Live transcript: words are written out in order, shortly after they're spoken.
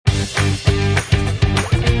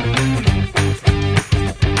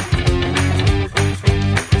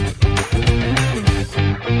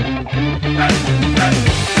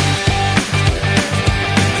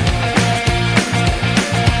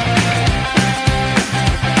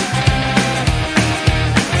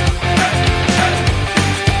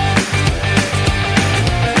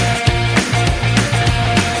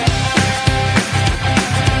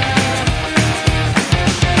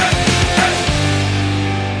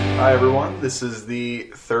Hi everyone, this is the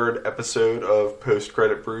third episode of Post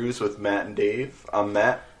Credit Brews with Matt and Dave. I'm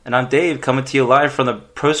Matt. And I'm Dave, coming to you live from the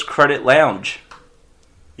Post Credit Lounge.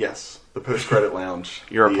 Yes, the Post Credit Lounge.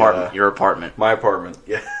 Your apartment. My apartment,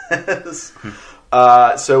 yes.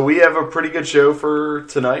 So we have a pretty good show for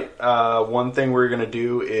tonight. One thing we're going to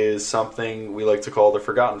do is something we like to call the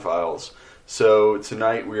Forgotten Files. So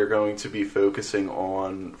tonight we are going to be focusing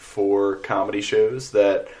on 4 comedy shows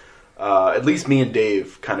that at least me and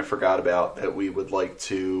Dave kind of forgot about that we would like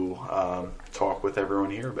to talk with everyone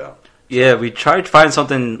here about. Yeah, we tried to find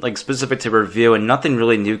something like specific to review, and nothing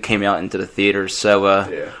really new came out into the theaters. So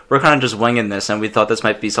we're kind of just winging this, and we thought this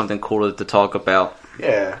might be something cool to talk about.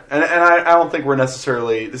 Yeah, and I don't think we're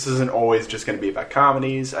necessarily... This isn't always just going to be about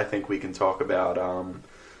comedies. I think we can talk about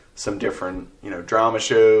some different, drama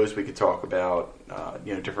shows. We could talk about,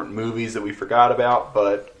 different movies that we forgot about.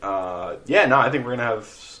 But, I think we're going to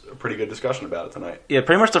have a pretty good discussion about it tonight. Yeah,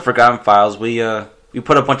 pretty much the Forgotten Files. We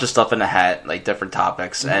put a bunch of stuff in a hat, like different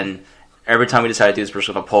topics, and every time we decide to do this, we're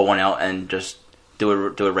just going to pull one out and just do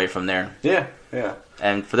it right from there. Yeah.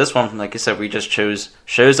 And for this one, like I said, we just chose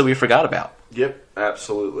shows that we forgot about. Yep,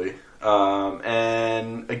 absolutely.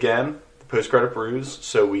 And again, the Post-Credit Brews.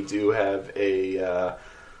 So we do have a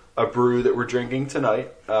brew that we're drinking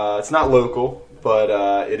tonight. It's not local,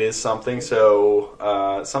 but it is something.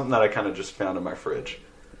 So something that I kind of just found in my fridge.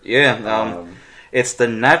 Yeah, it's the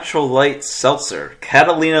Natural Light Seltzer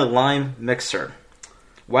Catalina Lime Mixer.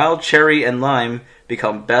 Wild cherry and lime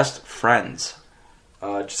become best friends.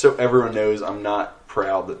 Just so everyone knows, I'm not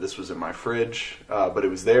proud that this was in my fridge, but it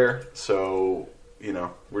was there. So,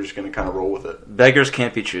 we're just going to kind of roll with it. Beggars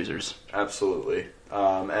can't be choosers. Absolutely.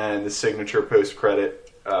 And the signature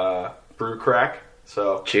post-credit brew crack.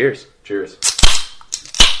 So, cheers. Cheers.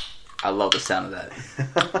 I love the sound of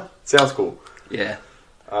that. Sounds cool. Yeah.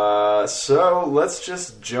 So let's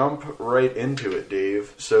just jump right into it,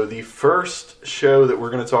 Dave. So the first show that we're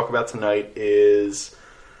going to talk about tonight is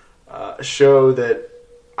a show that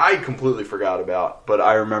I completely forgot about, but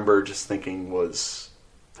I remember just thinking was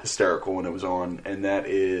hysterical when it was on, and that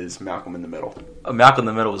is Malcolm in the Middle. Malcolm in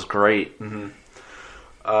the Middle was great. Mm-hmm.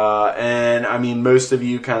 And I mean, most of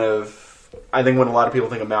you I think when a lot of people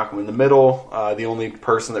think of Malcolm in the Middle, the only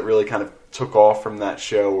person that really kind of took off from that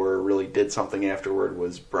show or really did something afterward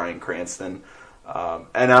was Bryan Cranston.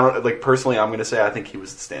 And personally, I'm going to say I think he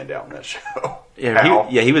was the standout in that show. Yeah,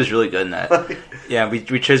 he was really good in that. Yeah, we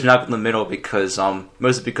chose Malcolm in the Middle because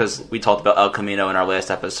mostly because we talked about El Camino in our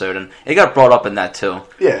last episode, and it got brought up in that too.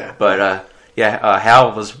 Yeah. But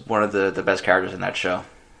Hal was one of the best characters in that show.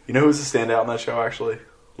 You know who's the standout in that show, actually?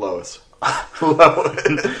 Lois.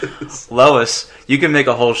 Lois, you can make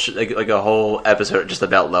a whole a whole episode just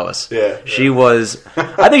about Lois. Yeah, she was.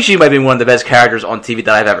 I think she might be one of the best characters on TV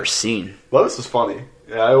that I've ever seen. Lois is funny.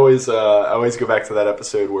 Yeah, I always go back to that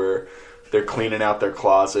episode where they're cleaning out their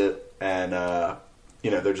closet and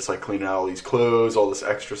they're just like cleaning out all these clothes, all this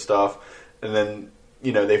extra stuff, and then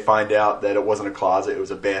they find out that it wasn't a closet; it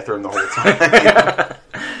was a bathroom the whole time.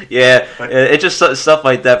 Yeah, it's just stuff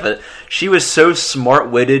like that. But she was so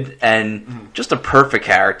smart-witted and just a perfect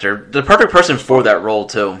character. The perfect person for that role,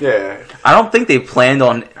 too. Yeah. I don't think they planned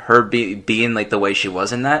on her being like the way she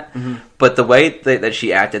was in that. Mm-hmm. But the way that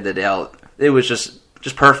she acted it out, it was just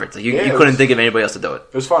perfect. Like, you couldn't think of anybody else to do it.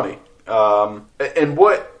 It was funny. And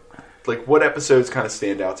what episodes kind of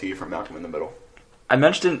stand out to you from Malcolm in the Middle? I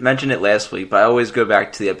mentioned it last week, but I always go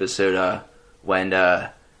back to the episode when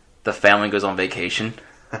the family goes on vacation.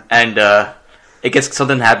 And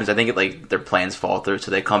something happens. I think their plans fall through,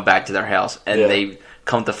 so they come back to their house, and they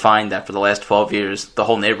come to find that for the last 12 years, the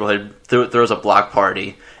whole neighborhood throws a block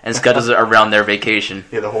party and schedules it around their vacation.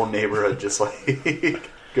 Yeah, the whole neighborhood just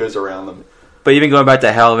goes around them. But even going back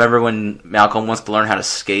to Hal, remember when Malcolm wants to learn how to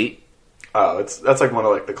skate? Oh, that's one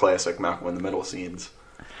of the classic Malcolm in the Middle scenes.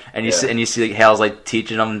 And you see Hal's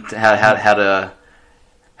teaching them how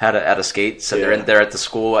to skate. So they're at the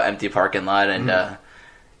school empty parking lot, and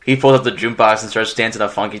he pulls up the jukebox and starts dancing a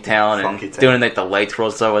Funky Town and doing the light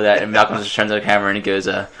twirls stuff with that. And Malcolm just turns to the camera and he goes,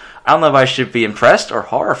 "I don't know if I should be impressed or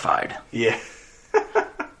horrified." Yeah.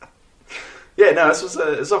 Yeah. No,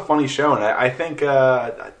 it's a funny show, and I think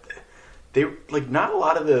they not a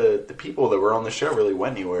lot of the people that were on the show really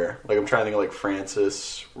went anywhere. I'm trying to think of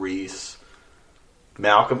Francis, Reese,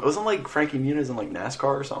 Malcolm. Wasn't Frankie Muniz in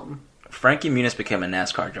NASCAR or something? Frankie Muniz became a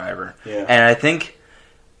NASCAR driver. Yeah. And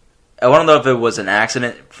I want to know if it was an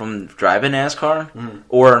accident from driving NASCAR,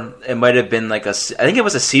 or it might have been I think it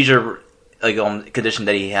was a seizure condition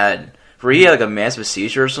that he had, where he had a massive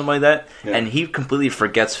seizure or something like that, and he completely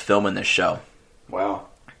forgets filming this show. Wow.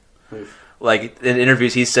 Like in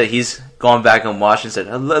interviews, he said he's gone back and watched and said,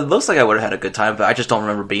 "It looks like I would have had a good time, but I just don't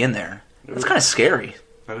remember being there." That's kind of scary.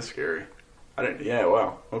 That is scary. I didn't. Yeah.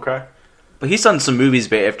 Wow. Okay. But he's done some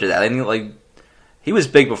movies after that. I think like he was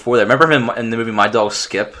big before that. Remember him in the movie My Dog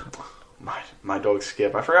Skip? My Dog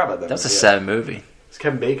Skip. I forgot about that. That's a sad movie. It's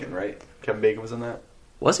Kevin Bacon, right? Kevin Bacon was in that.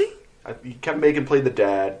 Was he? Kevin Bacon played the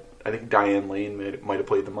dad. I think Diane Lane might have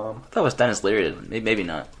played the mom. I thought it was Dennis Leary. Maybe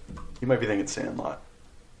not. You might be thinking Sandlot.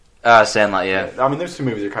 Sandlot, yeah. I mean, those two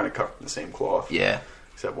movies are kind of cut from the same cloth. Yeah.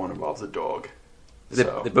 Except one involves a dog. They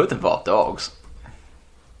both involve dogs.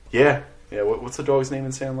 Yeah. Yeah. What's the dog's name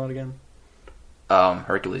in Sandlot again?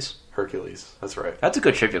 Hercules. Hercules. That's right. That's a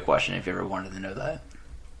good trivia question if you ever wanted to know that.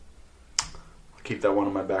 I'll keep that one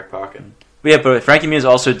in my back pocket. But yeah, but Frankie Muniz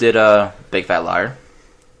also did Big Fat Liar.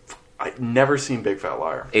 I've never seen Big Fat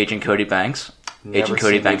Liar. Agent Cody Banks. Agent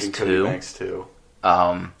Cody Banks 2. What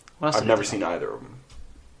else I've never seen either of them.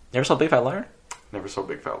 Never saw Big Fat Liar? Never saw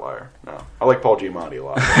Big Fat Liar. No. I like Paul Giamatti a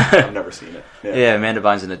lot. But I've never seen it. Yeah, Amanda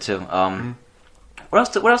Bynes in it too. What else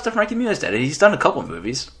did Frankie Muniz did? He's done a couple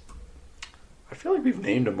movies. I feel like we've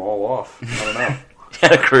named them all off. I don't know. He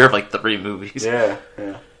had a career of like 3 movies. Yeah.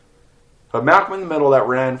 But Malcolm in the Middle, that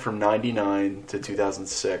ran from 99 to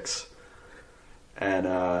 2006.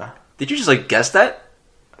 And did you just like guess that?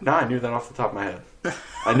 No, I knew that off the top of my head.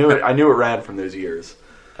 I knew it ran from those years.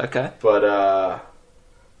 Okay. But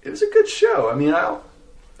it was a good show. I mean,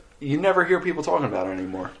 you never hear people talking about it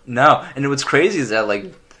anymore. No, and what's crazy is that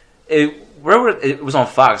like it was on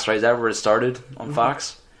Fox, right? Is that where it started on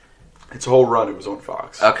Fox? Its whole run, it was on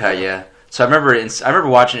Fox. Okay, yeah. So I remember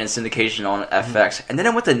watching it in syndication on FX, and then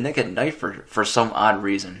it went to Nick at Night for some odd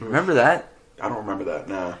reason. Remember that? I don't remember that.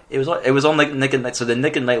 Nah. It was on like Nick at Night. So the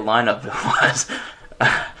Nick at Night lineup was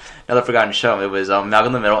another forgotten show. It was Malcolm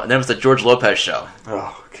in the Middle, and then it was the George Lopez show.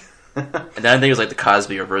 Oh. And then I think it was like the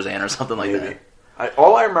Cosby or Roseanne or something like that.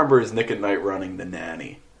 All I remember is Nick at Night running The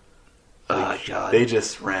Nanny. Oh God! They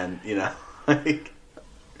just ran, like,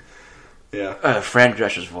 yeah. Fran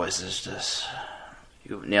Drescher's voice is just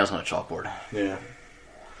nails on a chalkboard. Yeah,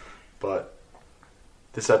 but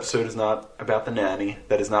this episode is not about The Nanny.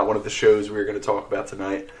 That is not one of the shows we're going to talk about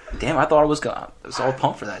tonight. Damn, I thought I was all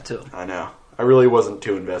pumped for that too. I know. I really wasn't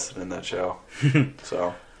too invested in that show.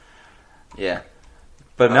 So, yeah.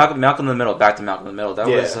 But Malcolm in the Middle. Back to Malcolm in the Middle. That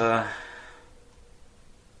was. It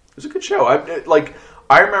was a good show.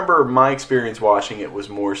 I remember my experience watching it was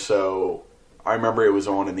more so. I remember it was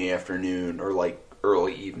on in the afternoon or like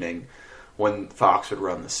early evening when Fox would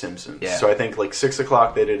run The Simpsons. Yeah. So I think like 6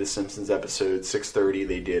 o'clock they did a Simpsons episode, 6:30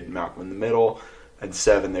 they did Malcolm in the Middle, and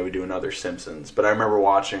 7 they would do another Simpsons. But I remember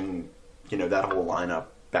watching, that whole lineup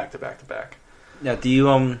back to back to back. Now, do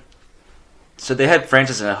you So they had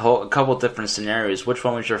Francis in a couple different scenarios. Which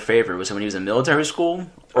one was your favorite? Was it when he was in military school,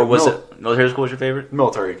 or was it military school was your favorite?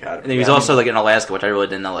 Military Academy. And then he was also like in Alaska, which I really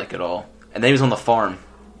did not like at all. And then he was on the farm.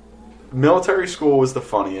 Military school was the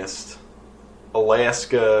funniest.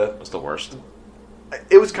 Alaska was the worst.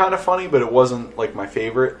 It was kind of funny, but it wasn't like my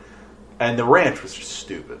favorite. And the ranch was just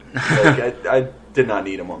stupid. Like I did not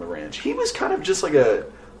need him on the ranch. He was kind of just like a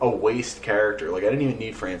waste character. Like I didn't even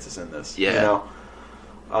need Francis in this. Yeah.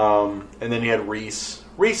 And then you had Reese.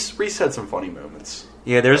 Reese had some funny moments.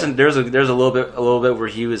 Yeah, there's a little bit where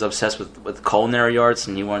he was obsessed with culinary arts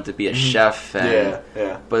and he wanted to be a chef. And,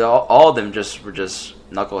 yeah. But all of them were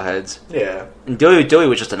just knuckleheads. Yeah. And Dewey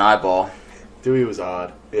was just an eyeball. Dewey was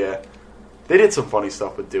odd. Yeah. They did some funny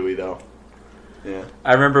stuff with Dewey though. Yeah.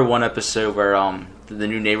 I remember one episode where the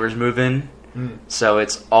new neighbors move in, so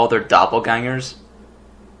it's all their doppelgangers,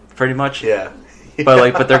 pretty much. Yeah.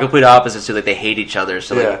 But they're complete opposites too. Like they hate each other.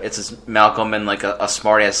 So like it's this Malcolm and like a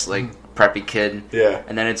smart ass preppy kid. Yeah.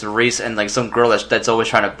 And then it's Reese and like some girl that's always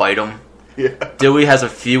trying to bite him. Yeah. Dewey has a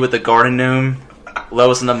feud with the garden gnome.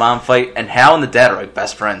 Lois and the mom fight, and Hal and the dad are like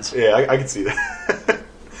best friends. Yeah, I can see that.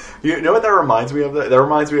 You know what that reminds me of? That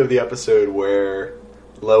reminds me of the episode where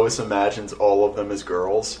Lois imagines all of them as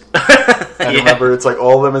girls. And remember, it's like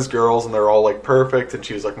all of them as girls, and they're all like perfect, and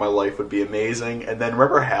she was like, my life would be amazing. And then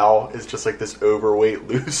remember Hal is just like this overweight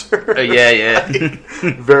loser. Yeah.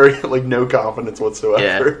 Very, like, no confidence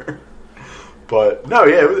whatsoever. Yeah. But, no,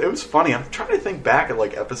 yeah, it was funny. I'm trying to think back at,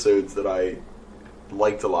 like, episodes that I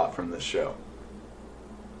liked a lot from this show.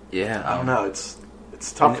 Yeah. I don't know, it's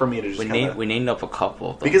tough for me to just we named up a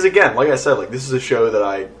couple. Because, again, like I said, like, this is a show that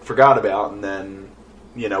I forgot about, and then,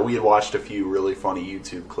 we had watched a few really funny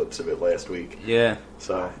YouTube clips of it last week. Yeah.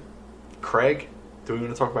 So, Craig? Do we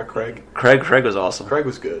want to talk about Craig? Craig was awesome. Craig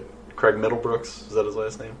was good. Craig Middlebrooks, is that his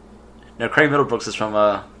last name? No, Craig Middlebrooks is from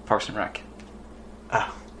Parks and Rec.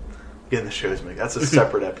 Oh, getting the shows mixed. That's a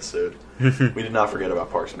separate episode. We did not forget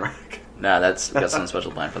about Parks and Rec. Nah, we got something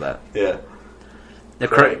special planned for that. Yeah. Yeah,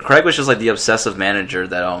 Craig was just like the obsessive manager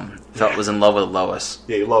that felt was in love with Lois.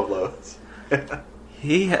 Yeah, you love Lois.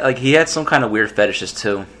 He had some kind of weird fetishes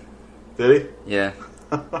too. Did he? Yeah.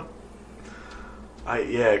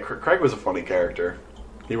 Craig was a funny character.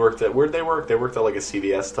 He worked at where'd they work? They worked at like a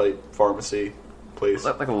CVS type pharmacy place,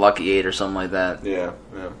 like a Lucky 8 or something like that. Yeah.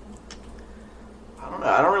 I don't know.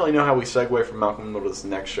 I don't really know how we segue from Malcolm in the Middle to this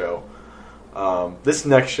next show. This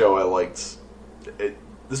next show I liked.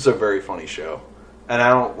 This is a very funny show, and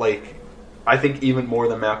I think even more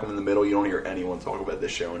than Malcolm in the Middle, you don't hear anyone talk about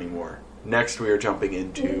this show anymore. Next, we are jumping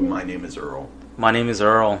into My Name Is Earl. My Name Is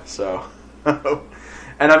Earl. So,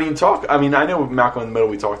 and I know Malcolm in the Middle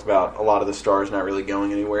we talked about a lot of the stars not really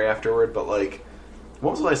going anywhere afterward, but like,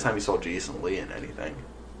 when was the last time you saw Jason Lee in anything?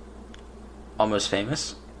 Almost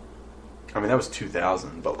Famous? I mean, that was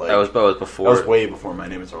 2000, but like... That was before. That was way before My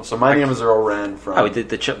Name Is Earl. So My Name Is Earl ran from... Oh, we did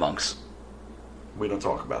the Chipmunks. We don't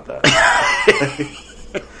talk about that.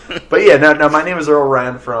 But yeah, now My Name Is Earl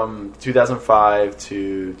ran from 2005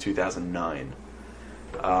 to 2009.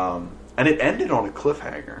 And it ended on a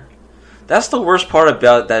cliffhanger. That's the worst part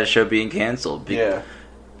about that show being canceled. Yeah.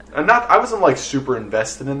 I wasn't like super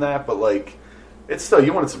invested in that, but like... It's still,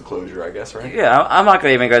 you wanted some closure, I guess, right? Yeah, I'm not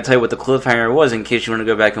even going to tell you what the cliffhanger was in case you want to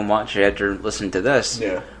go back and watch it after listening to this.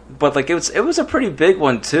 Yeah. But like it was a pretty big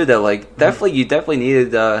one too. That like you definitely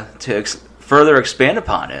needed to further expand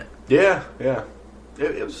upon it. Yeah.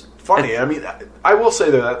 It was funny. I mean, I will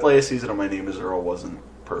say though that last season of My Name Is Earl wasn't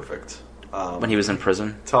perfect. When he was in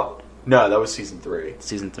prison. No, that was season 3.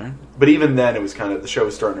 Season 3. But even then, it was the show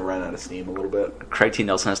was starting to run out of steam a little bit. Craig T.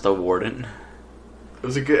 Nelson has to award it. It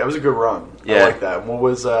was a good run. Yeah. I like that. What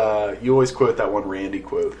was you always quote that one Randy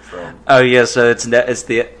quote from? Oh yeah, so it's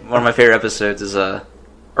the one of my favorite episodes is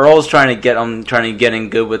Earl's trying to get in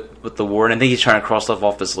good with the warden. I think he's trying to cross stuff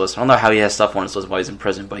off his list. I don't know how he has stuff on his list while he's in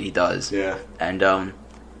prison, but he does. Yeah. And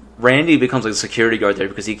Randy becomes like a security guard there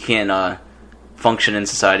because he can't function in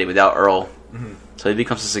society without Earl. Mm-hmm. So he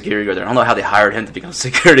becomes a security guard there. I don't know how they hired him to become a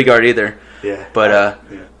security guard either. Yeah. But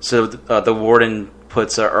so the warden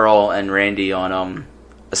puts Earl and Randy on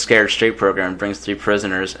a Scared Straight program, brings 3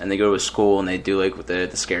 prisoners, and they go to a school and they do like with the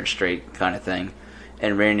Scared Straight kind of thing.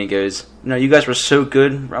 And Randy goes, you guys were so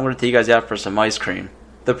good, I'm going to take you guys out for some ice cream.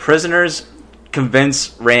 The prisoners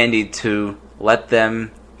convince Randy to let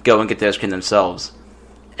them go and get the ice cream themselves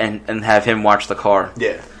and have him watch the car.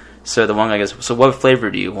 Yeah. So the one guy goes, so what flavor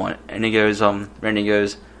do you want? And he goes, Randy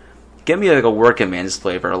goes, give me like a working man's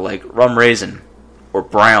flavor, like rum raisin or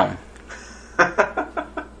brown.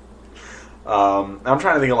 I'm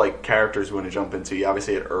trying to think of like characters we want to jump into. You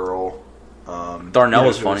obviously had Earl. Darnell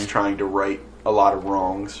was funny. Was trying to right a lot of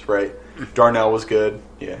wrongs, right? Darnell was good.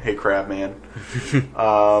 Yeah, hey Crab Man.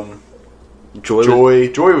 Joy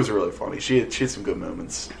was really funny. She had some good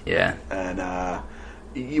moments. Yeah. And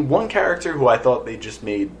one character who I thought they just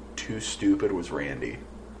made too stupid was Randy.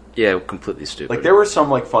 Yeah, completely stupid. Like there were some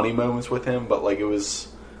like funny moments with him, but like it was.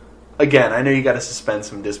 Again, I know you got to suspend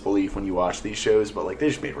some disbelief when you watch these shows, but like they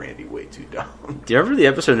just made Randy way too dumb. Do you remember the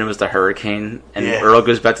episode when it was the hurricane and Earl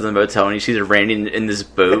goes back to the motel and he sees Randy in this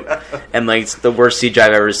boat and like it's the worst CGI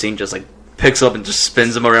I've ever seen, just like picks up and just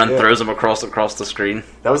spins him around and throws him across the screen.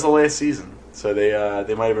 That was the last season, so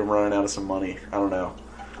they might have been running out of some money. I don't know.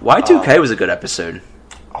 Y2K was a good episode.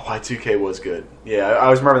 Oh, Y2K was good. Yeah, I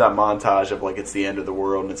always remember that montage of like it's the end of the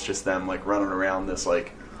world and it's just them like running around this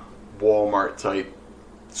like Walmart type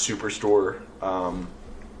superstore, and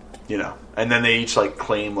then they each like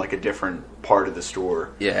claim like a different part of the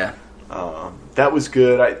store. Yeah, that was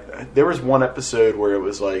good. There was one episode where it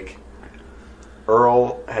was like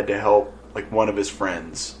Earl had to help like one of his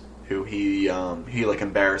friends who he like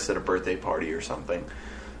embarrassed at a birthday party or something.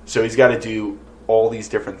 So he's got to do all these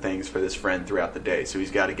different things for this friend throughout the day. So he's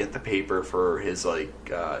got to get the paper for his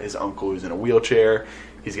his uncle who's in a wheelchair.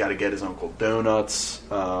 He's got to get his uncle donuts.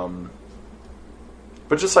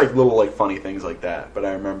 But just like little like funny things like that. But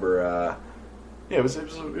I remember, it was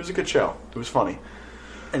a good show. It was funny.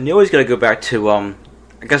 And you always got to go back to I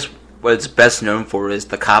guess what it's best known for is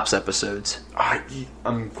the Cops episodes.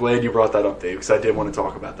 I'm glad you brought that up, Dave, because I did want to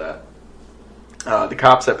talk about that. The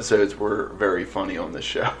Cops episodes were very funny on this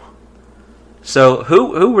show. So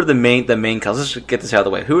who were the main cops? Let's get this out of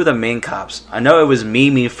the way. Who were the main cops? I know it was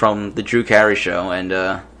Mimi from the Drew Carey Show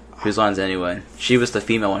and Whose Lines Anyway. She was the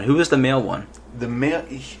female one. Who was the male one? The male,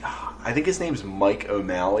 I think his name's Mike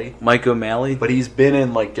O'Malley. Mike O'Malley, but he's been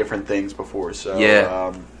in like different things before. So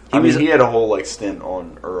yeah, he had a whole like stint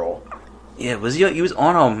on Earl. Yeah, was he was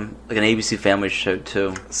on like an ABC Family show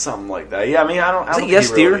too? Something like that. Yeah, I mean, I don't. Was I it don't Yes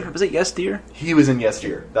think he Dear? really- Was it Yes Dear? He was in Yes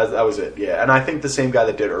Dear. That was it. Yeah, and I think the same guy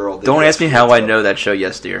that did Earl. Did Don't Yes ask me Dear how too. I know that show,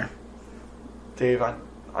 Yes Dear. Dave.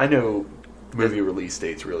 I know movie release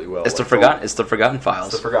dates really well. It's the Like, Forgotten. It's the Forgotten Files.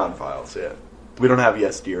 It's the Forgotten Files. Yeah, we don't have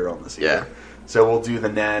Yes Dear on this either. Yeah. So we'll do the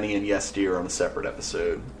Nanny and Yes Dear on a separate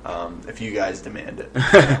episode if you guys demand it.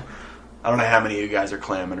 I don't know how many of you guys are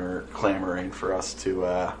clamoring for us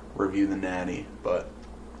to review the Nanny, but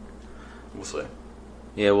we'll see.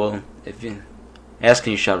 Yeah, well, if you ask,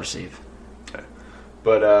 you shall receive. Okay.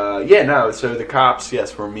 But yeah, no. So the cops,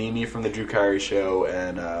 yes, were Mimi from the Drew Carey Show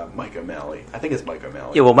and Mike O'Malley. I think it's Mike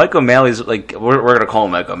O'Malley. Yeah, well, Mike O'Malley's like we're gonna call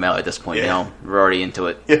him Mike O'Malley at this point. Yeah. You know, we're already into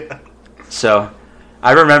it. Yeah. So,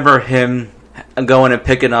 I remember him going and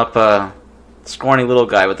picking up a scrawny little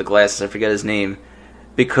guy with the glasses. I forget his name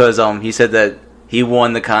because he said that he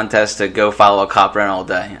won the contest to go follow a cop around all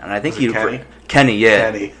day, and I think Was it Kenny? Kenny,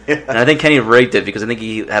 yeah. Kenny. And I think Kenny rigged it because I think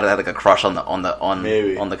he had like a crush on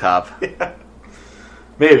the cop. Yeah.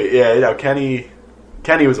 Maybe, yeah. You know, Kenny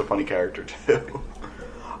was a funny character too.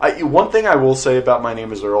 One thing I will say about My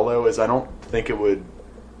Name Is Earl though is I don't think it would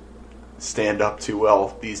stand up too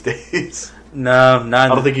well these days. No, I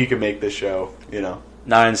don't think you can make this show. You know,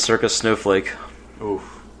 not in Circus Snowflake.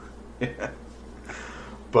 oof. Yeah.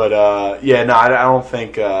 But yeah, no, I don't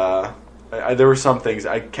think. There were some things,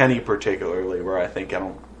 Kenny particularly, where I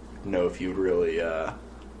don't know if you'd really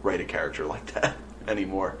write a character like that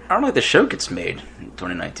anymore. I don't know if the show gets made in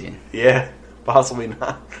 2019. Yeah, possibly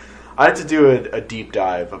not. I had to do a deep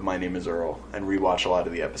dive of My Name Is Earl and rewatch a lot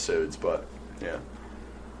of the episodes, but yeah.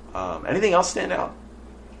 Anything else stand out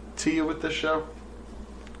to you with this show?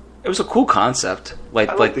 It was a cool concept,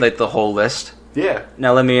 like the whole list. Yeah.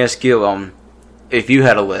 Now let me ask you, if you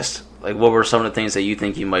had a list, like what were some of the things that you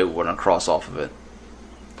think you might want to cross off of it,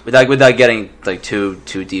 without getting like too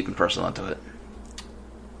deep and personal into it?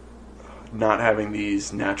 Not having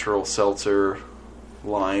these natural seltzer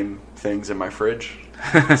lime things in my fridge.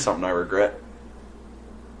 Something I regret.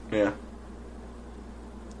 Yeah.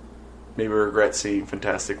 Maybe regret seeing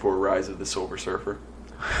Fantastic Four: Rise of the Silver Surfer.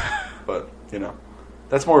 But, you know,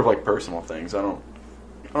 that's more of like personal things. I don't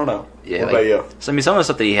know. Yeah, what about you? So I mean, some of the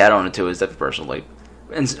stuff that he had on it too is definitely personal. Like,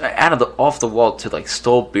 and off the wall to like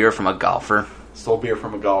stole beer from a golfer. Stole beer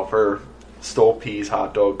from a golfer. Stole Peas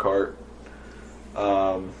hot dog cart.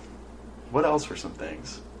 What else were some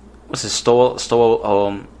things? Was it stole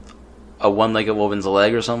a one-legged woman's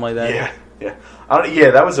leg or something like that? Yeah,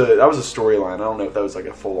 yeah. That was a storyline. I don't know if that was like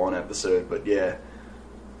a full-on episode, but yeah.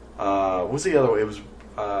 What was the other one? It was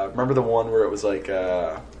remember the one where it was like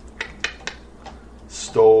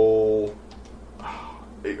stole,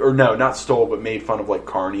 or no, not stole, but made fun of like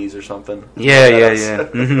carnies or something. Yeah.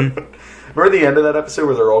 Mm-hmm. Remember the end of that episode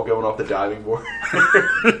where they're all going off the diving board?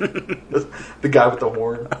 The guy with the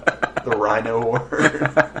horn, the rhino horn.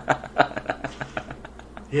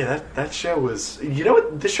 Yeah, that show was. You know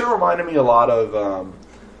what? This show reminded me a lot of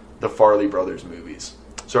the Farley Brothers movies.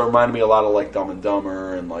 So it reminded me a lot of like Dumb and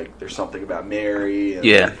Dumber and like There's Something About Mary. And,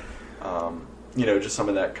 yeah. You know, just some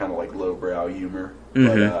of that kind of like lowbrow humor.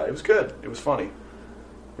 Mm-hmm. But it was good. It was funny.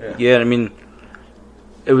 Yeah. Yeah, I mean,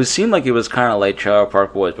 it seemed like it was kind of like Trailer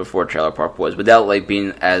Park Boys before Trailer Park Boys, without like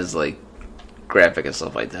being as like graphic and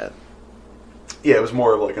stuff like that. Yeah, it was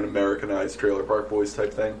more of like an Americanized Trailer Park Boys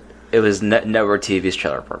type thing. It was network TV's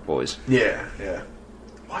Trailer Park Boys. Yeah.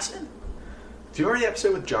 Wasn't? Do you remember the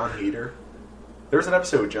episode with John Heder? There was an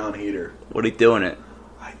episode with John Heder. What are you doing it?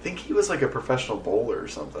 I think he was like a professional bowler or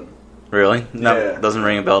something. Really? No, Yeah. Doesn't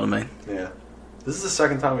ring a bell to me. Yeah. This is the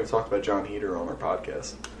second time we've talked about John Heder on our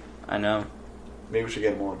podcast. I know. Maybe we should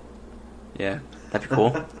get him on. Yeah, that'd be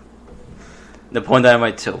cool. Napoleon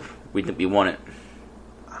Dynamite 2. We won it.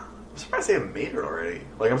 I'm surprised they haven't made it already.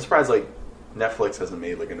 Like, I'm surprised like Netflix hasn't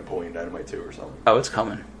made like a Napoleon Dynamite 2 or something. Oh, it's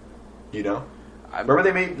coming. You know? Remember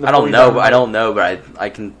they made Napoleon I don't know, Dynamite? but I don't know, but I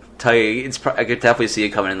can tell you, I could definitely see it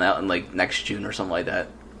coming in like next June or something like that.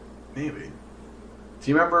 Maybe. Do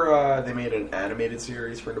you remember they made an animated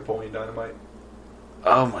series for Napoleon Dynamite?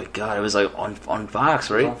 Oh my god, it was like on Fox,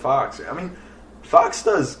 It was right? on Fox. I mean, Fox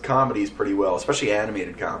does comedies pretty well, especially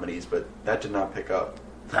animated comedies, but that did not pick up.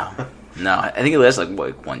 No, I think it lasted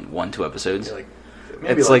like one, 2 episodes. Yeah,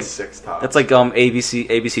 maybe It's like like 6 tops. That's like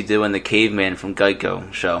ABC doing the Caveman from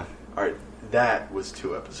Geico show. All right, that was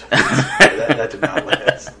 2 episodes. that did not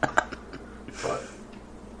last. But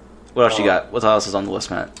What else you got? What else is on the list,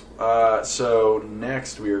 Matt? so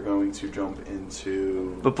next we are going to jump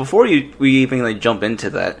into. But before we even like jump into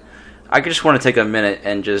that, I just want to take a minute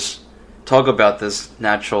and just talk about this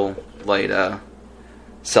natural light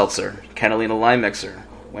seltzer, Catalina Lime Mixer.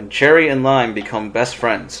 when cherry and lime become best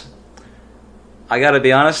friends. I gotta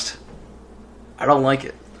be honest, I don't like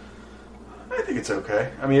it. I think it's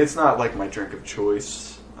okay. I mean, it's not like my drink of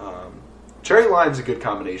choice. Cherry lime's a good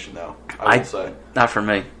combination, though. I would say. Not for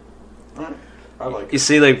me. I like it. You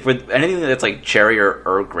see, like with anything that's like cherry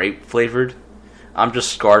or grape flavored, I'm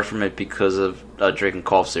just scarred from it because of drinking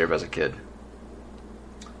cough syrup as a kid.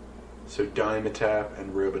 So Dimetapp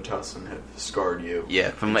and Robitussin have scarred you. Yeah,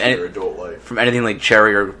 from your adult life. From anything like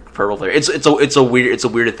cherry or purple flavor. It's a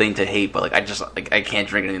weird thing to hate, but like I can't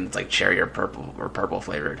drink anything that's like cherry or purple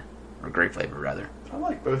flavored or grape flavored rather. I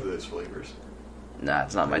like both of those flavors. Nah,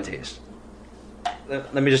 it's not my taste.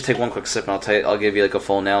 Let me just take one quick sip and I'll give you like a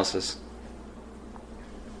full analysis.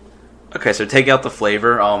 Okay, so take out the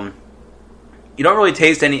flavor. You don't really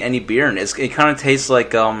taste any beer in it. It kind of tastes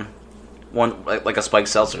like like a spiked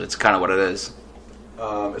seltzer. That's kind of what it is.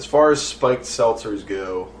 As far as spiked seltzers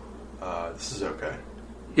go, this is okay.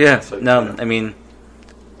 Yeah. Like, no, I mean,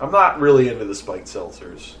 I'm not really into the spiked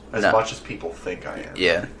seltzers as much as people think I am.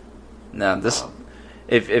 Yeah. No, this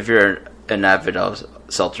if you're an avid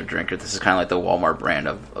seltzer drinker, this is kind of like the Walmart brand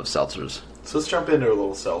of seltzers. So let's jump into a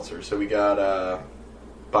little seltzer. So we got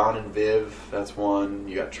Bon and Viv. That's one.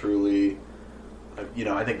 You got Truly.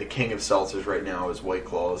 I think the king of seltzers right now is White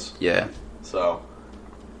Claws. Yeah. So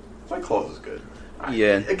White Claws is good.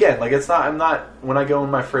 Yeah. Again, like I'm not when I go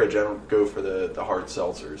in my fridge, I don't go for the hard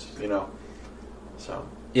seltzers, So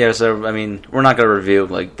yeah, so I mean, we're not gonna review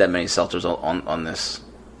like that many seltzers on this.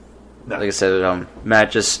 No. Like I said,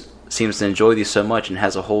 Matt just seems to enjoy these so much and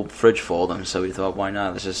has a whole fridge full of them. So we thought, why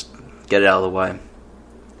not? Let's just get it out of the way.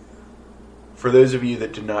 For those of you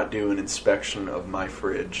that did not do an inspection of my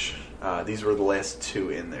fridge, these were the last two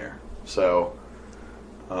in there. So,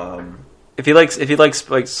 if you like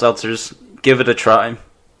spiked seltzers, give it a try,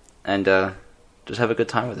 and just have a good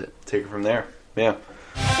time with it. Take it from there. Yeah.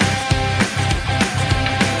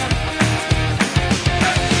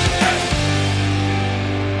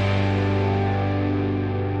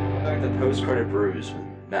 Back to Post-Credit Brews with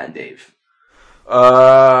Matt and Dave.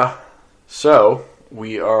 So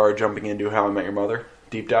we are jumping into How I Met Your Mother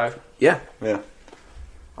deep dive. Yeah.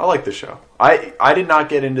 I like the show. I did not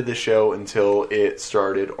get into the show until it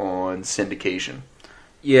started on syndication.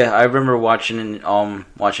 Yeah, I remember watching it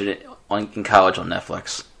in college on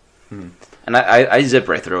Netflix, and I zipped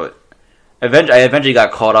right through it. I eventually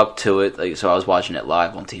got caught up to it, so I was watching it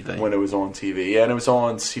live on TV when it was on TV. Yeah, and it was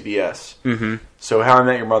on CBS. Mm-hmm. So How I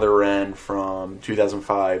Met Your Mother ran from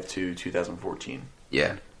 2005 to 2014.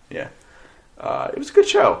 Yeah. It was a good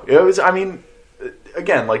show. It was. I mean,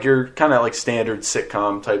 again, like your kind of like standard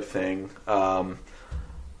sitcom type thing.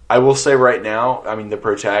 I will say right now, I mean, the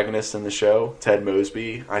protagonist in the show, Ted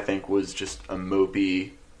Mosby, I think was just a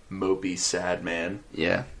mopey, sad man.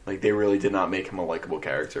 Yeah. Like, they really did not make him a likable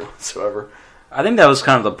character whatsoever. I think that was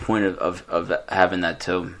kind of the point of having that,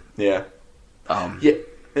 too. Yeah. Yeah.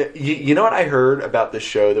 You know what I heard about this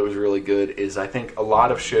show that was really good is I think a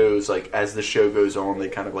lot of shows, like, as the show goes on, they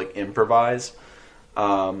kind of, like, improvise.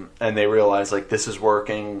 And they realize, like, this is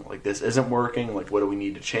working, like, this isn't working, like, what do we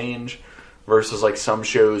need to change? Versus, like, some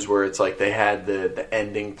shows where it's, like, they had the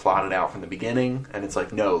ending plotted out from the beginning, and it's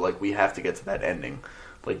like, no, like, we have to get to that ending.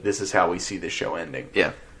 Like, this is how we see this show ending.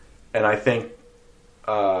 Yeah. And I think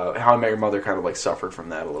How I Met Your Mother kind of, like, suffered from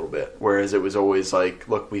that a little bit. Whereas it was always like,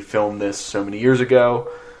 look, we filmed this so many years ago,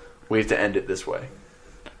 we have to end it this way.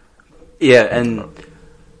 Yeah, and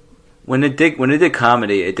when it did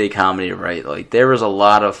comedy right. Like, there was a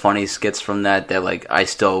lot of funny skits from that, like, I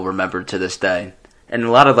still remember to this day. And a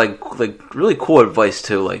lot of, like really cool advice,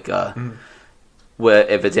 too. Like, where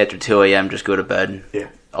if it's after 2 a.m., just go to bed. Yeah.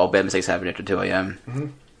 All bad mistakes happen after 2 a.m.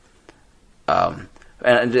 Mm-hmm.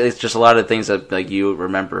 And it's just a lot of things that, like, you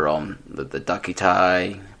remember, the ducky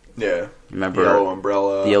tie. Yeah. Remember? The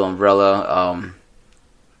yellow umbrella.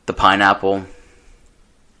 The pineapple.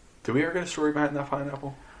 Did we ever get a story behind that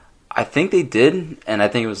pineapple? I think they did, and I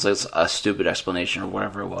think it was just a stupid explanation or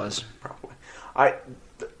whatever it was. Probably.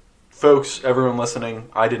 Folks, everyone listening,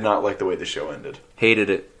 I did not like the way the show ended. Hated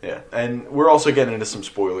it. Yeah, and we're also getting into some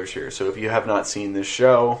spoilers here, so if you have not seen this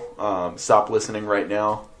show, stop listening right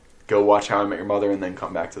now, go watch How I Met Your Mother, and then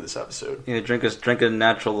come back to this episode. Yeah, drink a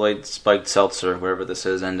natural light spiked seltzer, wherever this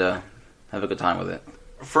is, and have a good time with it.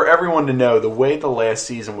 For everyone to know, the way the last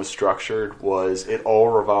season was structured was it all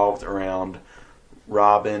revolved around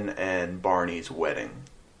Robin and Barney's wedding.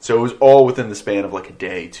 So it was all within the span of like a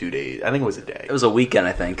day, 2 days. I think it was a day. It was a weekend,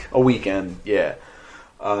 I think. A weekend, yeah.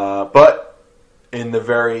 But in the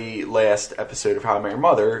very last episode of How I Met Your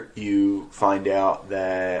Mother, you find out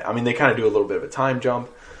that... I mean, they kind of do a little bit of a time jump,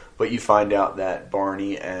 but you find out that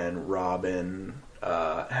Barney and Robin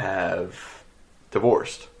have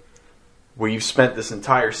divorced. Where you've spent this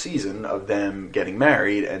entire season of them getting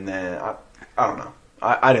married, and then I don't know.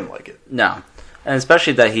 I didn't like it. No, and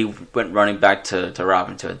especially that he went running back to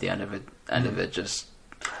Robin too at the end of it. Just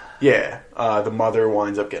the mother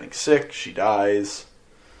winds up getting sick. She dies,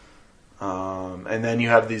 and then you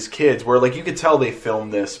have these kids where like you could tell they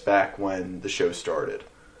filmed this back when the show started.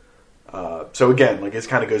 So again, like it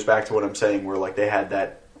kind of goes back to what I'm saying, where like they had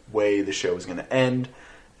that way the show was going to end,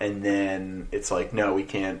 and then it's like, no, we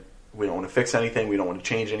can't. We don't want to fix anything. We don't want to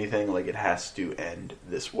change anything. Like it has to end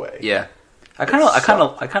this way. Yeah, I kind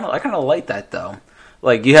of like that though.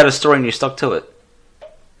 Like you had a story and you stuck to it.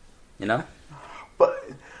 You know.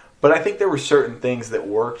 But I think there were certain things that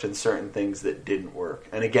worked and certain things that didn't work.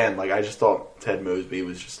 And again, like I just thought Ted Mosby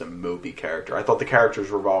was just a mopey character. I thought the characters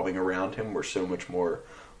revolving around him were so much more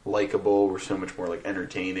likable, were so much more like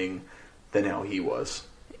entertaining than how he was.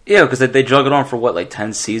 Yeah, because they drug it on for what, like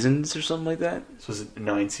 10 seasons or something like that. So it was a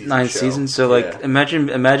 9-season. 9 show. seasons. So like,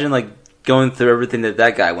 imagine like going through everything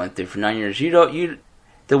that guy went through for 9 years.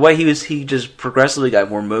 The way he just progressively got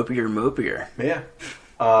more mopier. Yeah.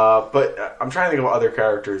 But I'm trying to think of other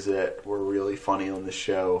characters that were really funny on the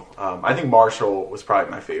show. I think Marshall was probably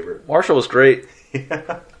my favorite. Marshall was great.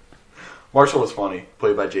 Yeah. Marshall was funny,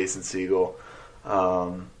 played by Jason Segel.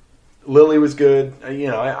 Lily was good.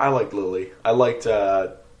 I liked Lily. I liked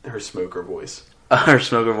her smoker voice. Her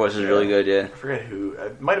smoker voice is really good, yeah. I forget who.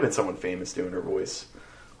 It might have been someone famous doing her voice.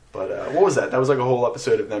 But what was that? That was like a whole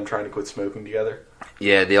episode of them trying to quit smoking together.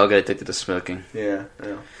 Yeah, they all get addicted to smoking. Yeah.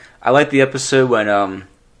 I like the episode when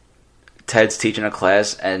Ted's teaching a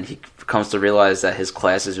class and he comes to realize that his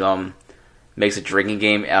class is makes a drinking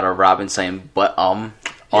game out of Robin saying on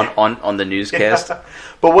the newscast.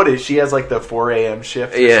 But what is she has like the 4 a.m.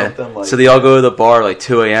 shift or something? Like, so they all go to the bar like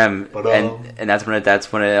 2 a.m. and that's when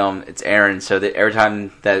it's airing. So that every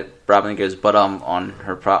time that Robin goes on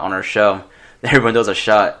her show, everyone does a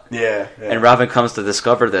shot. Yeah. And Robin comes to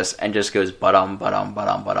discover this and just goes And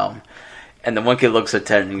the one kid looks at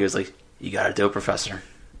Ted and he goes like, "You gotta do it, Professor.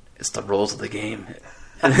 It's the rules of the game."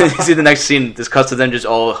 And then you see the next scene, this cuts to them just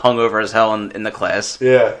all hungover as hell in the class.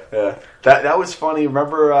 Yeah. That was funny.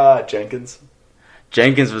 Remember Jenkins?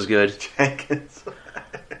 Jenkins was good. Jenkins.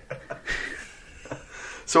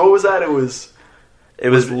 So what was that? It was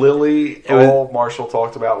Lily. Marshall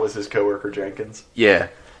talked about was his coworker Jenkins. Yeah,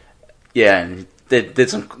 and they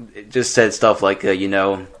just said stuff like,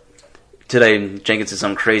 today Jenkins did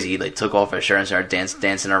something crazy. He took off his shirt and started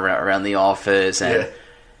dancing around the office, and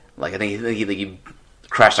I think he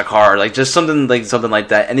crashed a car, like just something like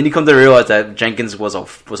that. And then you come to realize that Jenkins was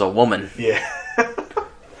a woman. Yeah.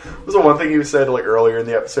 Was the one thing you said like earlier in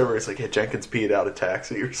the episode where it's like, "Hey, Jenkins peed out a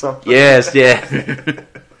taxi" or something? Yes, yeah.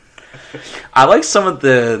 I like some of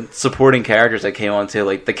the supporting characters that came on too,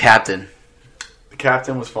 like the captain. The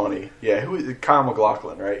captain was funny. Yeah, who was Kyle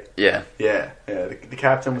MacLachlan, right? Yeah. The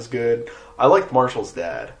captain was good. I liked Marshall's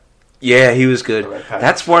dad. Yeah, he was good.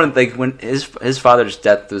 That's one like when his father's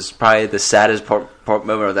death was probably the saddest part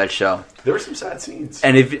moment of that show. There were some sad scenes.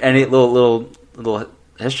 And if any little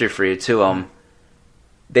history for you too,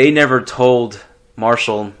 they never told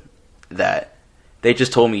Marshall that. They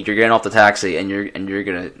just told me you're getting off the taxi and you're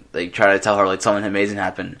gonna like try to tell her like something amazing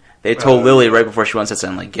happened. They told Lily right before she went to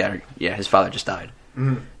saying like yeah, his father just died.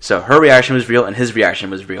 Mm-hmm. So her reaction was real and his reaction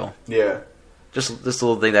was real. Yeah. Just this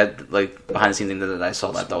little thing that like behind the scenes thing that I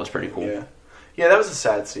saw that was pretty cool. Yeah, that was a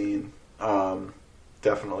sad scene.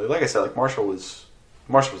 Definitely. Like I said, like Marshall was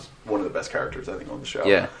one of the best characters I think on the show.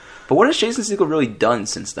 Yeah. But what has Jason Segel really done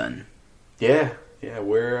since then? Yeah.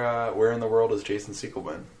 Where in the world has Jason Segel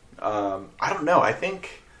been? I don't know. I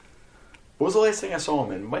think what was the last thing I saw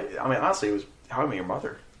him in? I mean, honestly, it was How I Met Your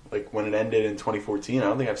Mother. Like when it ended in 2014. I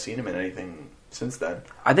don't think I've seen him in anything since then.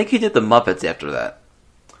 I think he did the Muppets after that.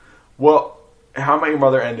 Well, How I Met Your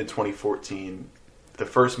Mother ended 2014. The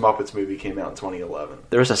first Muppets movie came out in 2011.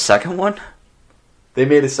 There was a second one? They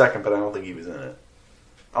made a second, but I don't think he was in it.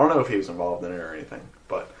 I don't know if he was involved in it or anything.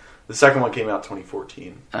 But the second one came out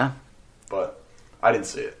 2014. But I didn't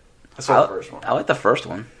see it. I saw the first one. I like the first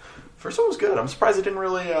one. First one was good. I'm surprised it didn't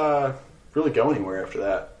really go anywhere after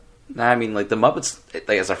that. Nah, I mean, like the Muppets,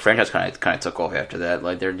 like as a franchise, kind of took off after that.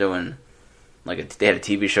 Like they're doing, they had a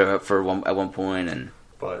TV show at one point, and.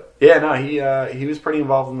 But yeah, no, he was pretty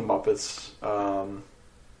involved in the Muppets.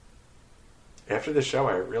 After the show,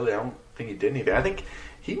 I don't think he did anything. I think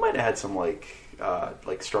he might have had some like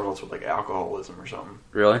struggles with like alcoholism or something.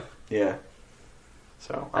 Really? Yeah.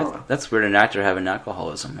 So I don't know. That's weird. An actor having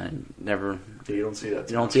alcoholism. I never. Yeah, you don't see that.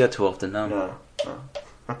 You don't see that too often. No. No.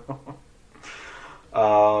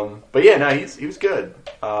 But yeah, no, he was good.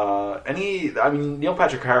 Neil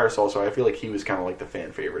Patrick Harris also, I feel like he was kind of like the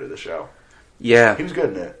fan favorite of the show. Yeah. He was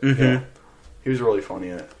good in it. Mm-hmm. Yeah. He was really funny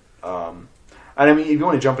in it. And I mean, if you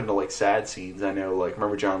want to jump into like sad scenes, I know, like,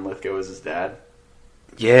 remember John Lithgow as his dad?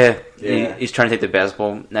 Yeah. Yeah. He's trying to take the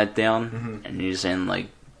basketball net down, Mm-hmm. and he's saying, like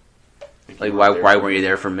why weren't you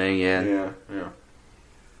there for me? Yeah. Yeah.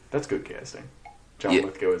 That's good casting. John Yeah.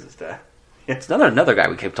 Lithgow as his dad. It's another guy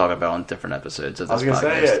we keep talking about on different episodes of this I was going to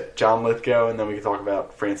podcast. say, yeah, John Lithgow, and then we could talk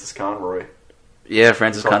about Frances Conroy. Yeah,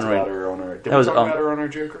 Frances Talked Conroy. about her on our, did That we was, talk about her on our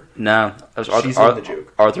Joker? No, that was She's in the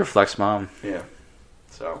Joker. Arthur Fleck's mom. Yeah.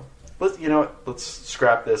 So, you know what? Let's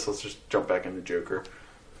scrap this. Let's just jump back into Joker.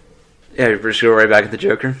 Yeah, we're just go right back at the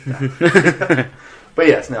Joker. But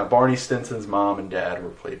yes, now Barney Stinson's mom and dad were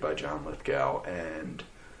played by John Lithgow and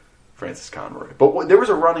Frances Conroy. But there was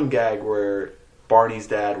a running gag where Barney's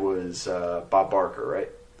dad was Bob Barker, right?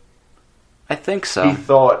 I think so. He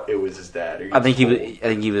thought it was his dad. I think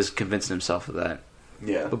he was convincing himself of that.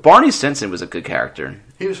 Yeah, But Barney Stinson was a good character.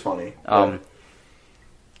 he was funny.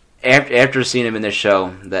 After seeing him in this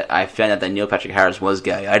show, that I found out that Neil Patrick Harris was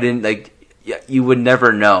gay. I didn't like. You would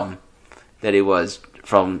never know that he was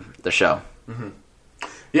from the show. Mm-hmm.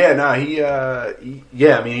 Yeah, no,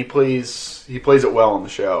 he plays it well on the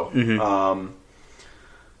show. Mm-hmm.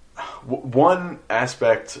 One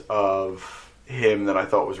aspect of him that I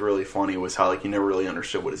thought was really funny was how, like, you never really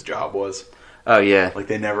understood what his job was. Oh yeah, Like,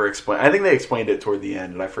 they never explained. I think they explained it toward the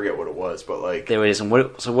end, and I forget what it was, but like, they were just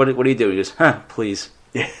what do you do? He goes, please.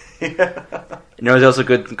 yeah, And there was also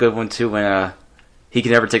a good one too when he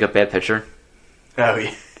can never take a bad picture. oh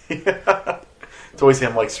yeah. It's always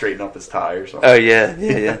him, like, straightening up his tie or something. Oh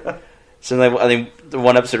yeah. So like, I think the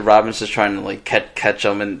one episode Robin's just trying to like catch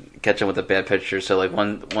him with a bad picture. So like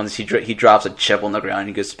once he drops a chip on the ground,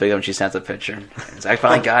 he goes to pick it up and she sends a picture. And it's like, I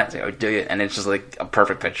finally got it. It's like, oh, do you? And it's just like a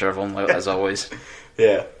perfect picture of him, like, as always.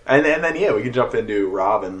 Yeah, and then yeah, we can jump into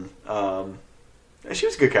Robin. She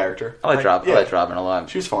was a good character. I liked Robin a lot.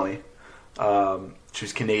 She was funny. She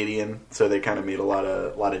was Canadian, so they kind of made a lot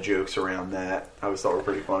of jokes around that. I always thought were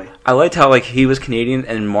pretty funny. I liked how like he was Canadian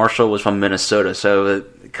and Marshall was from Minnesota, so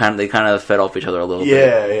they kind of fed off each other a little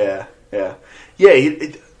bit. Yeah.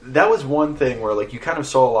 That was one thing where, like, you kind of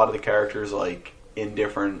saw a lot of the characters, like, in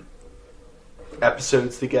different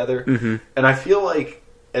episodes together, Mm-hmm. and I feel like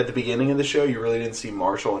at the beginning of the show, you really didn't see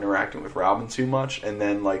Marshall interacting with Robin too much, and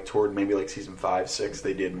then like toward maybe like season 5, 6,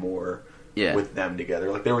 they did more. Yeah. With them together.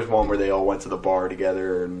 Like, there was one where they all went to the bar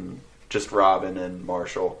together and just Robin and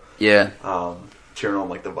Marshall Yeah. cheering on,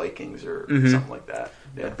 like, the Vikings or Mm-hmm. something like that.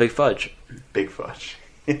 Yeah. Big Fudge. Big Fudge.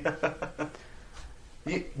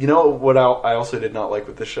 You know what I also did not like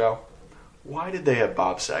with this show? Why did they have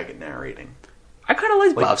Bob Saget narrating? I kind of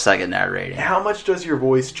like Bob Saget narrating. How much does your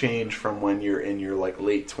voice change from when you're in your, like,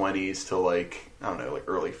 late 20s to, like, I don't know, like,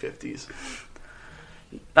 early 50s?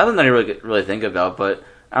 Nothing that I really think about, but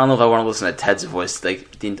I don't know if I want to listen to Ted's voice like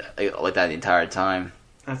that the entire time.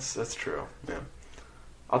 That's true. Yeah.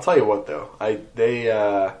 I'll tell you what, though,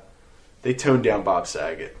 they toned down Bob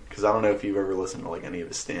Saget because I don't know if you've ever listened to, like, any of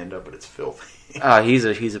his stand up, but it's filthy.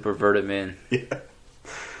 He's a perverted man. Yeah.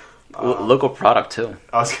 Local product too.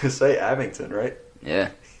 I was gonna say Abington, right?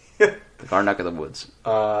 Yeah. The far neck of the woods.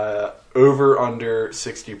 Over under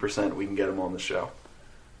 60%, we can get him on the show.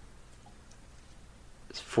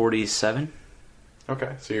 It's 47.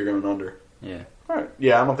 Okay, so you're going under. Yeah. All right.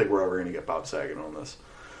 Yeah, I don't think we're ever going to get Bob Saget on this.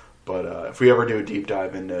 But if we ever do a deep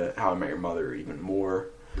dive into How I Met Your Mother even more,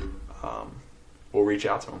 we'll reach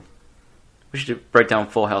out to him. We should break down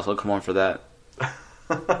Full House. I'll come on for that.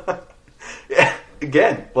 Yeah,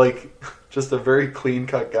 again, like, just a very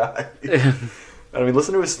clean-cut guy. I mean,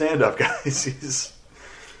 listen to his stand-up, guys.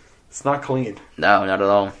 It's not clean. No, not at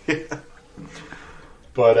all. Yeah.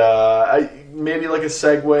 But maybe like a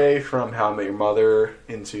segue from How I Met Your Mother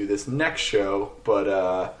into this next show. But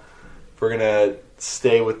if we're going to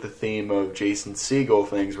stay with the theme of Jason Segel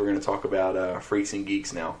things, we're going to talk about Freaks and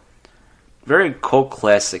Geeks now. Very cult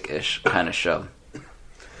classic-ish kind of show.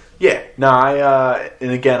 Yeah. No,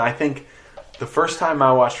 and again, I think the first time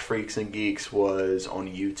I watched Freaks and Geeks was on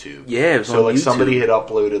YouTube. Yeah, it was so on like YouTube. Somebody had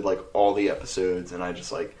uploaded like all the episodes, and I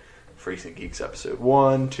just like Freaks and Geeks episode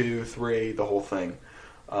 1, 2, 3, the whole thing.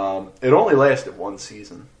 It only lasted one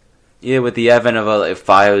season. Yeah, with the advent of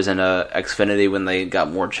FiOS and Xfinity when they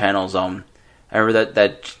got more channels on. I remember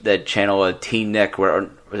that channel, Teen Nick, or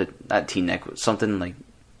was it not Teen Nick, something like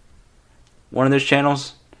one of those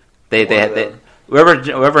channels. They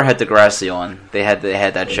whoever had Degrassi on, they had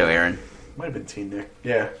that show airing. Might have been Teen Nick.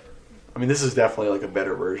 Yeah, I mean, this is definitely like a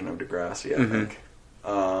better version of Degrassi, I think.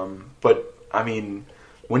 But I mean,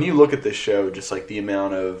 when you look at this show, just like the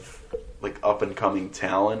amount of like up and coming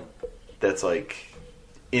talent that's like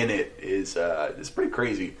in it is pretty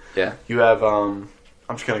crazy. Yeah. You have I'm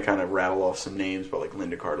just gonna kind of rattle off some names, but like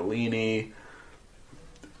Linda Cardellini,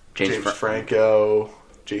 James Franco,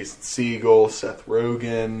 Jason Segel, Seth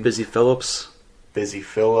Rogen, Busy Phillips.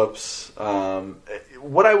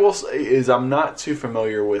 What I will say is I'm not too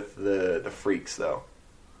familiar with the freaks though.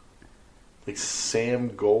 Like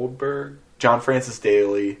Sam Goldberg, John Francis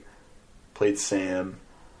Daly played Sam.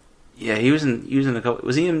 Yeah, he was in a couple.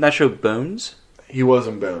 Was he in that show Bones? He was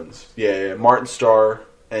in Bones. Yeah. Martin Starr,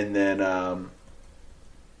 and then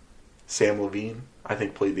Sam Levine, I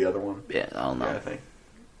think, played the other one. Yeah, I don't know. Yeah, I think.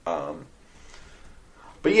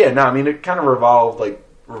 But yeah, no, I mean, it kind of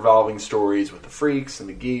revolving stories with the freaks and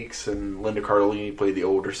the geeks, and Linda Cardellini played the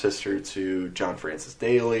older sister to John Francis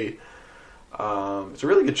Daly. It's a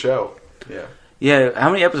really good show. Yeah. Yeah, how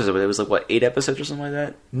many episodes was it? It was like, what, 8 episodes or something like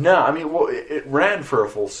that? No, I mean, well, it ran for a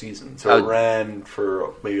full season. So it ran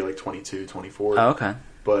for maybe like 22, 24. Oh, okay.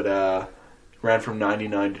 But ran from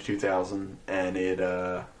 99 to 2000, and it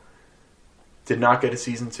did not get a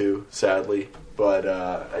season 2, sadly. But,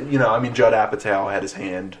 I mean, Judd Apatow had his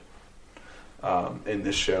hand in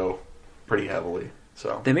this show pretty heavily.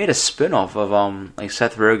 So they made a spin-off of like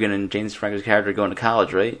Seth Rogen and James Franco's character going to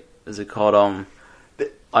college, right? Is it called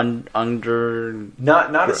undergrad?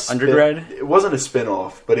 It wasn't a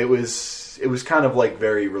spin-off, but it was kind of like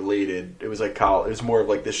very related. It was like college. It was more of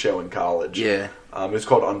like this show in college. Yeah. It was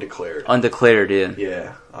called Undeclared. Undeclared, yeah.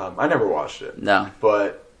 Yeah. I never watched it. No.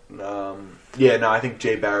 But I think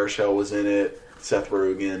Jay Baruchel was in it. Seth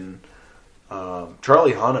Rogen.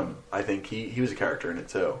 Charlie Hunnam, I think he was a character in it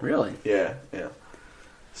too. Really? Yeah.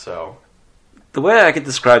 So the way I could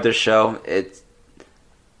describe this show, it's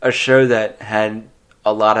a show that had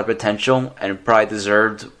a lot of potential and probably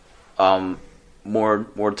deserved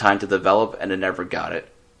more time to develop, and it never got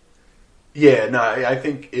it. Yeah, no, I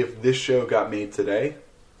think if this show got made today,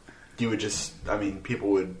 people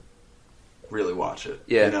would really watch it.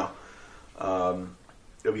 Yeah.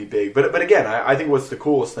 It'll be big. But again, I think what's the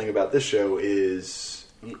coolest thing about this show is,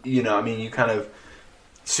 you kind of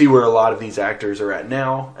see where a lot of these actors are at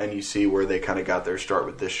now, and you see where they kind of got their start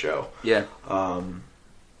with this show. Yeah.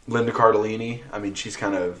 Linda Cardellini, I mean, she's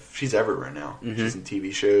everywhere now. Mm-hmm. She's in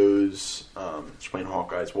TV shows. She's playing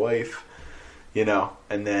Hawkeye's wife,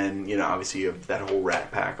 and then, obviously you have that whole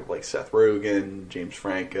rat pack of like Seth Rogen, James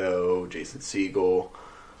Franco, Jason Segel,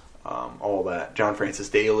 all that. John Francis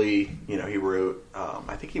Daly, he wrote,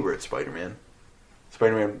 I think he wrote Spider-Man,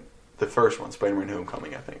 the first one, Spider-Man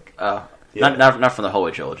Homecoming, I think. Yeah. Not from the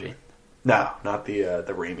Holy Trilogy. No, not the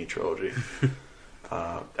Raimi trilogy.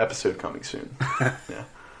 Episode coming soon. Yeah.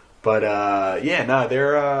 But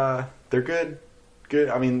they're good. Good.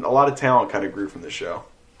 I mean, a lot of talent kind of grew from this show.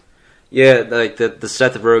 Yeah, like the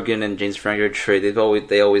Seth Rogen and James Franco trade,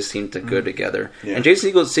 they always seem to go together. Yeah. And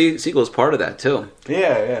Jason Segel is part of that too.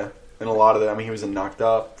 Yeah. And a lot of that. I mean, he was in Knocked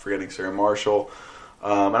Up, Forgetting Sarah Marshall,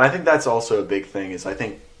 and I think that's also a big thing. Is I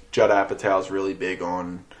think Judd Apatow is really big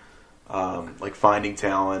on like finding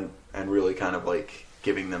talent and really kind of like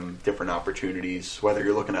giving them different opportunities. Whether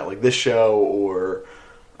you're looking at like this show or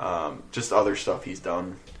just other stuff he's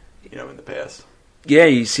done, in the past. Yeah,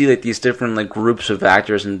 you see like these different like groups of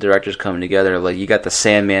actors and directors coming together. Like you got the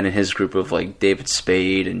Sandman and his group of like David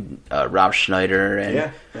Spade and Rob Schneider,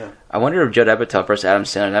 and yeah. I wonder if Judd Apatow versus Adam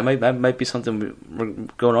Sandler that might be something we're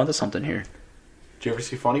going on to something here. Did you ever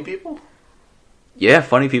see Funny People? Yeah,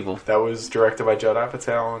 Funny People. That was directed by Judd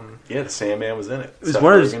Apatow, and the Sandman was in it. It was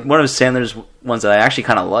one of Sandler's ones that I actually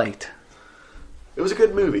kind of liked. It was a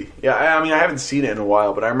good movie. Yeah, I mean I haven't seen it in a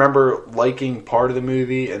while, but I remember liking part of the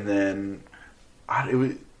movie, and then it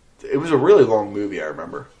was a really long movie. I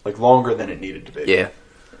remember, like longer than it needed to be. Yeah,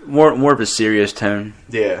 more of a serious tone.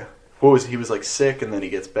 Yeah, he was like sick, and then he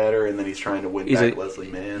gets better, and then he's trying to win back Leslie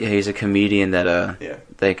Mann. Yeah, he's a comedian that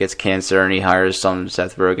gets cancer, and he hires some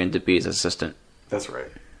Seth Rogen to be his assistant. That's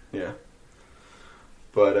right. Yeah,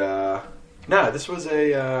 but this was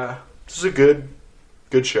a good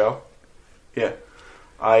show. Yeah,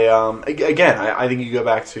 I think you go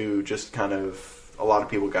back to just kind of a lot of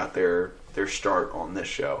people got their start on this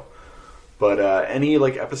show. But any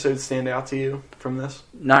like episodes stand out to you from this?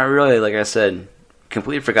 Not really. Like I said,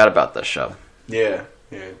 completely forgot about this show. Yeah.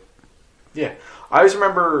 I always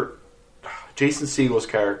remember Jason Segel's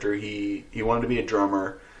character. He wanted to be a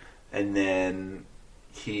drummer, and then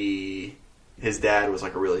his dad was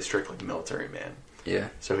like a really strict like military man. Yeah.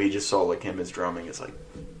 So he just saw like him as drumming as like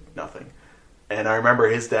nothing. And I remember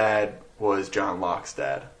his dad was John Locke's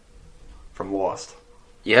dad from Lost.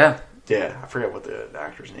 Yeah. Yeah, I forget what the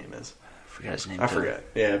actor's name is. forget his name. I forget.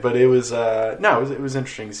 Yeah, but it was it was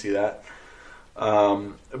interesting to see that.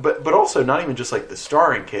 But also not even just like the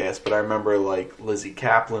starring cast, but I remember like Lizzie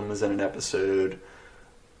Kaplan was in an episode.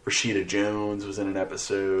 Rashida Jones was in an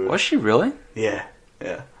episode. Was she really? Yeah.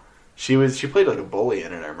 She played like a bully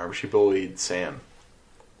in it. I remember she bullied Sam.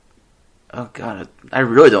 Oh god, I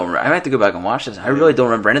really don't. I have to go back and watch this. I really don't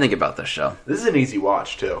remember anything about this show. This is an easy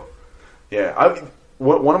watch too. Yeah,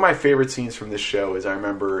 one of my favorite scenes from this show is I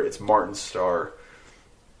remember it's Martin Starr,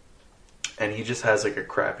 and he just has like a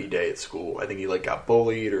crappy day at school. I think he like got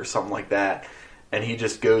bullied or something like that, and he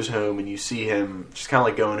just goes home, and you see him just kind of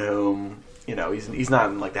like going home. You know, he's not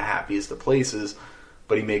in like the happiest of places,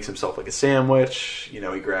 but he makes himself like a sandwich. You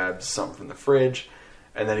know, he grabs something from the fridge.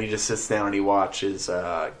 And then he just sits down and he watches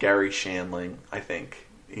Gary Shandling, I think.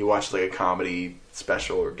 He watches like a comedy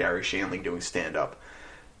special or Gary Shandling doing stand-up.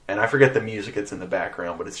 And I forget the music that's in the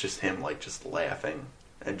background, but it's just him like just laughing.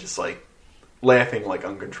 And just like laughing like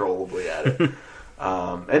uncontrollably at it.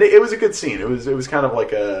 And it was a good scene. It was kind of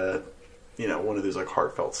like a, you know, one of those like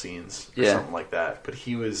heartfelt scenes or something like that. But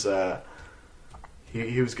he was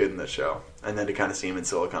he was good in this show. And then to kind of see him in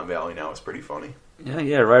Silicon Valley now is pretty funny.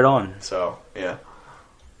 Yeah, right on. So, yeah.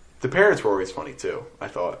 The parents were always funny too, I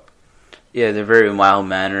thought. Yeah, they're very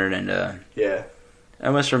mild-mannered and yeah. It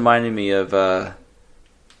almost reminded me of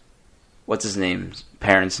what's his name?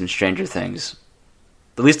 Parents in Stranger Things.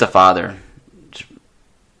 At least the father. You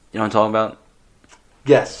know what I'm talking about?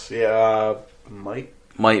 Yes, yeah. Mike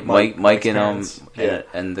and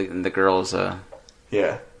the girl's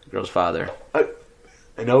girl's father.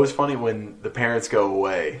 I know it's funny when the parents go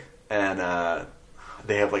away and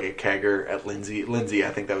they have like a kegger at Lindsay. I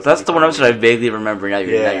think that was. That's the one episode I vaguely remember. Now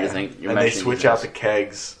you're thinking. And they switch out the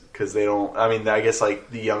kegs because they don't. I mean, I guess like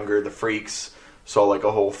the freaks saw like a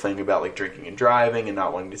whole thing about like drinking and driving and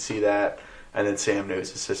not wanting to see that. And then Sam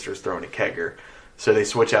knows his sister's throwing a kegger, so they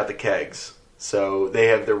switch out the kegs. So they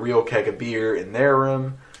have the real keg of beer in their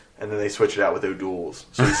room, and then they switch it out with O'Doul's.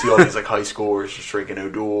 So you see all these like high schoolers just drinking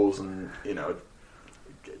O'Doul's and you know,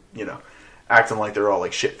 acting like they're all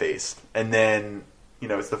like shit faced, and then. You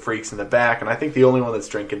know, it's the freaks in the back, and I think the only one that's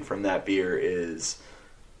drinking from that beer is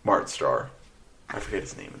Martin Starr. I forget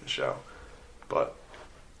his name in the show. But,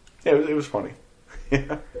 yeah, it was funny.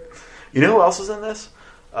 Yeah. You know who else was in this?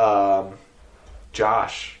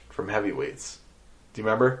 Josh from Heavyweights. Do you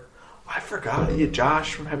remember? I forgot. Yeah,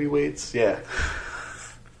 Josh from Heavyweights. Yeah.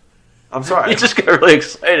 I'm sorry. You just got really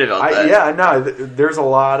excited about that. Yeah, no, there's a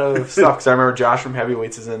lot of stuff, because I remember Josh from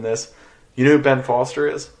Heavyweights is in this. You know who Ben Foster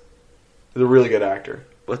is? He's a really good actor.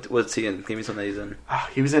 What's he in? Give me something he's in.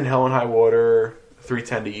 He was in Hell and High Water,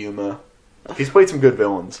 3:10 to Yuma. He's played some good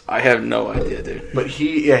villains. I have no idea, dude. But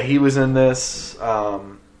he was in this.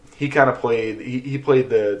 He kind of played. He played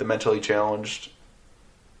the mentally challenged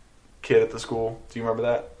kid at the school. Do you remember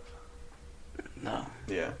that? No.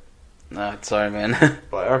 Yeah. No, sorry, man.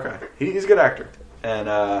 But okay, he's a good actor. And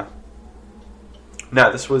no,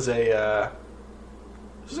 this was a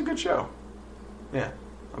good show. Yeah.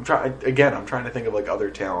 I'm trying to think of like other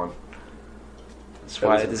talent.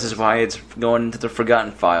 This is why it's going into the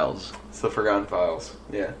Forgotten Files. It's the Forgotten Files.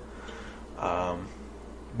 Yeah.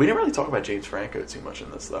 We didn't really talk about James Franco too much in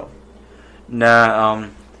this though. Nah.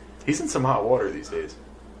 He's in some hot water these days.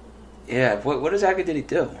 Yeah. What exactly did he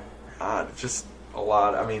do? Just a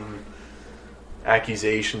lot. I mean,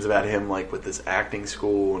 accusations about him like with this acting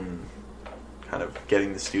school and kind of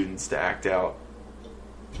getting the students to act out.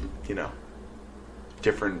 You know.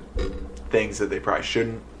 Different things that they probably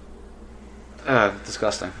shouldn't.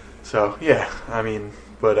 Disgusting. So yeah, I mean,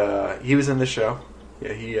 but he was in the show.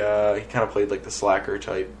 Yeah, he kind of played like the slacker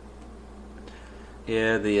type.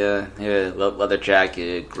 Yeah, the leather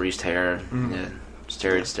jacket, greased hair,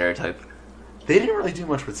 stereotype. They didn't really do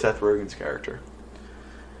much with Seth Rogen's character.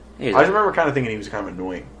 I just remember kind of thinking he was kind of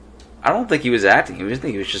annoying. I don't think he was acting. He was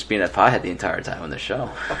just being a pothead the entire time on the show.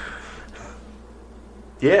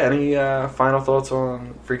 Yeah, any final thoughts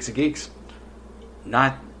on Freaks and Geeks?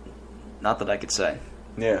 Not that I could say.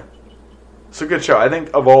 Yeah. It's a good show. I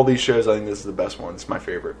think of all these shows, I think this is the best one. It's my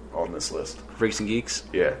favorite on this list. Freaks and Geeks?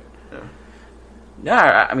 Yeah. No,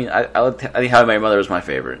 I mean, I think How I Met Your Mother was my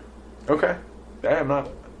favorite. Okay. Yeah, I'm not...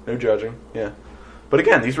 No judging. Yeah. But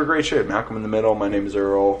again, these were great shows. Malcolm in the Middle, My Name is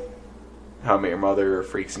Earl, How I Met Your Mother,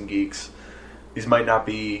 Freaks and Geeks. These might not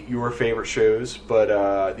be your favorite shows,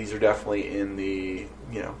 but these are definitely in the...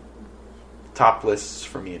 top lists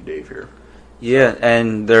for me and Dave here. Yeah,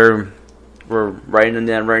 and we're writing them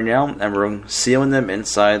down right now, and we're sealing them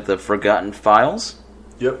inside the Forgotten Files.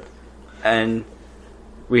 Yep. And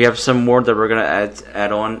we have some more that we're going to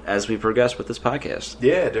add on as we progress with this podcast.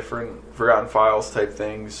 Yeah, different Forgotten Files type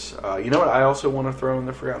things. You know what I also want to throw in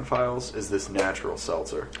the Forgotten Files is this natural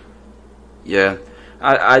seltzer. Yeah.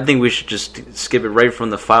 I think we should just skip it right from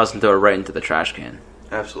the files and throw it right into the trash can.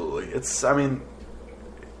 Absolutely. It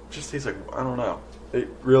just tastes like, I don't know. It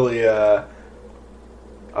really, I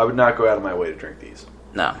would not go out of my way to drink these.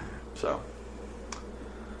 No. So.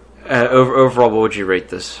 Overall, what would you rate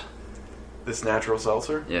this? This natural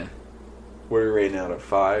seltzer? Yeah. What are you rating out of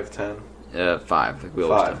 5, 10? 5. Like we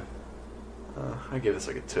always 5. I give this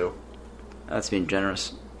like a 2. That's being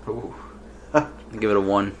generous. Ooh. I'll give it a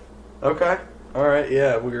 1. Okay. All right.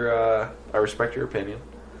 Yeah, I respect your opinion.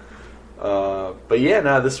 But yeah,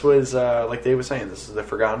 no, this was like Dave was saying. This is the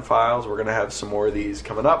Forgotten Files. We're gonna have some more of these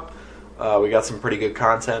coming up. We got some pretty good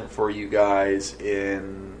content for you guys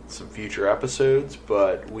in some future episodes,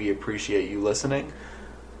 but we appreciate you listening.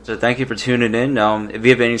 So thank you for tuning in. If you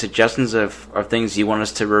have any suggestions of things you want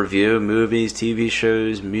us to review, movies, TV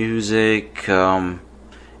shows, music,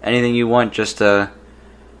 anything you want, just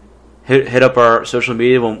hit up our social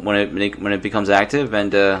media when it becomes active,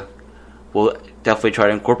 and we'll definitely try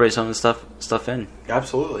to incorporate some of the stuff in.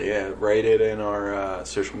 Absolutely, yeah. Write it in our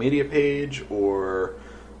social media page, or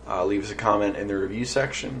leave us a comment in the review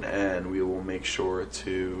section, and we will make sure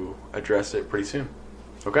to address it pretty soon.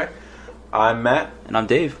 Okay? I'm Matt. And I'm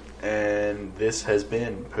Dave. And this has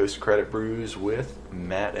been Post Credit Brews with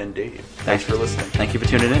Matt and Dave. Thanks for listening. Thank you for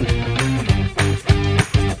tuning in.